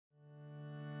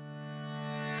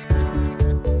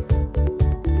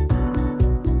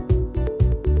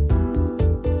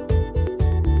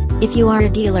If you are a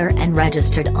dealer and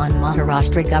registered on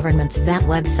Maharashtra government's VAT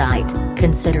website,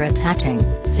 consider attaching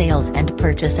sales and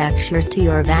purchase actions to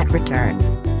your VAT return.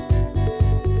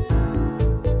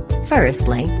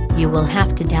 Firstly, you will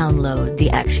have to download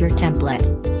the Aksure template.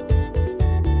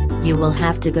 You will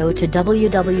have to go to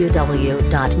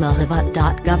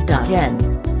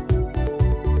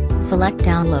www.mahavat.gov.in. Select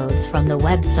Downloads from the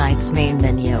website's main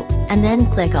menu, and then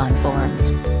click on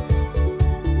Forms.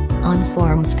 On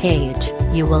Forms page,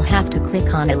 you will have to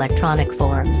click on Electronic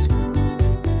Forms.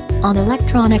 On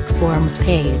Electronic Forms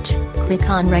page, click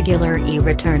on Regular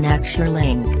e-Return Aksure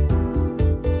link.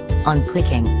 On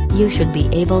clicking, you should be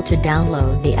able to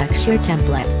download the Aksure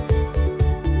template.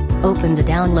 Open the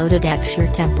downloaded Aksure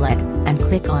template, and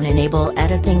click on Enable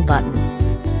Editing button.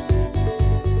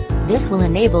 This will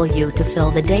enable you to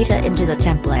fill the data into the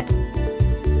template.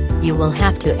 You will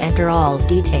have to enter all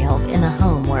details in the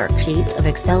home worksheet of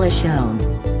Excel as shown.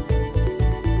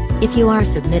 If you are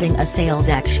submitting a sales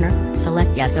Aksure,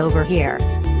 select Yes over here.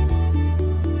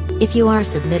 If you are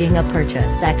submitting a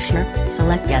purchase Aksure,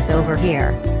 select Yes over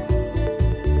here.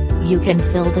 You can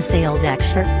fill the sales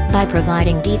Aksure by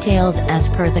providing details as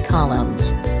per the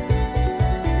columns.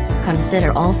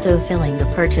 Consider also filling the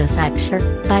purchase Aksure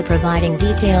by providing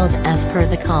details as per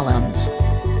the columns.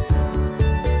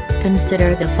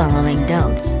 Consider the following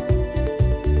don'ts.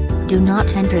 Do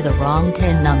not enter the wrong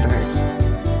TIN numbers.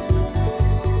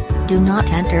 Do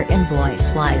not enter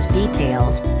invoice-wise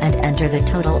details and enter the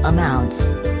total amounts.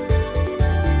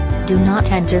 Do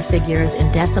not enter figures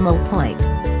in decimal point.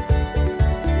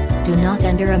 Do not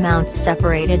enter amounts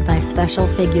separated by special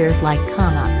figures like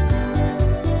comma.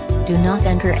 Do not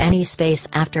enter any space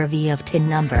after V of TIN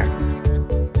number.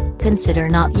 Consider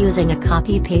not using a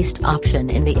copy-paste option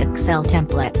in the Excel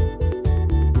template.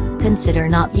 Consider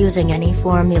not using any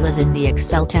formulas in the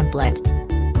Excel template.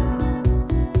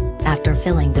 After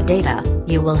filling the data,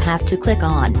 you will have to click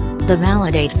on the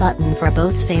Validate button for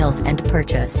both sales and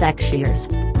purchase Aksures.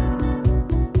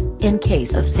 In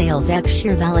case of sales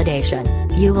Aksure validation,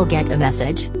 you will get a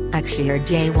message, Aksure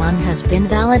J1 has been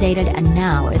validated and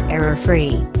now is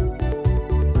error-free.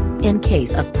 In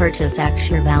case of purchase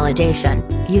Aksure validation,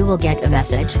 you will get a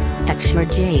message, Aksure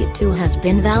J2 has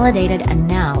been validated and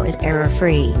now is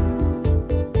error-free.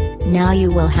 Now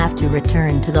you will have to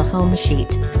return to the home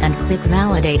sheet, and click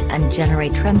Validate and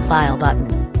Generate REM file button.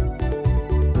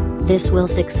 This will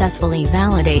successfully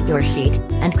validate your sheet,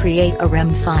 and create a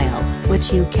REM file,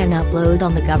 which you can upload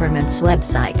on the government's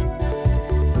website.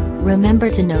 Remember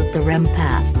to note the REM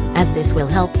path, as this will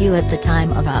help you at the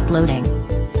time of uploading.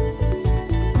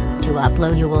 To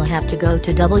upload you will have to go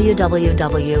to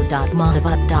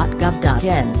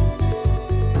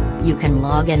www.mahavat.gov.in. You can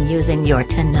log in using your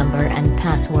TIN number and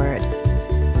password.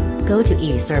 Go to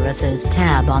e-Services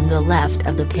tab on the left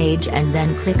of the page and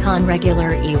then click on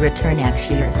Regular e-Return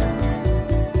Aksures.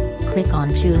 Click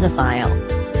on Choose a file.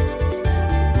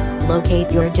 Locate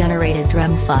your generated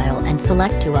REM file and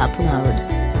select to upload.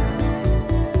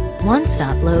 Once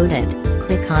uploaded,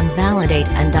 click on Validate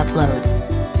and Upload.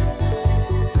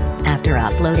 After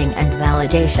uploading and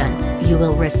validation, you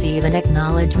will receive an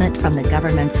acknowledgement from the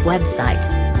government's website.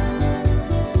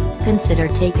 Consider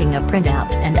taking a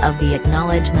printout and of the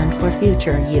acknowledgement for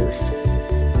future use.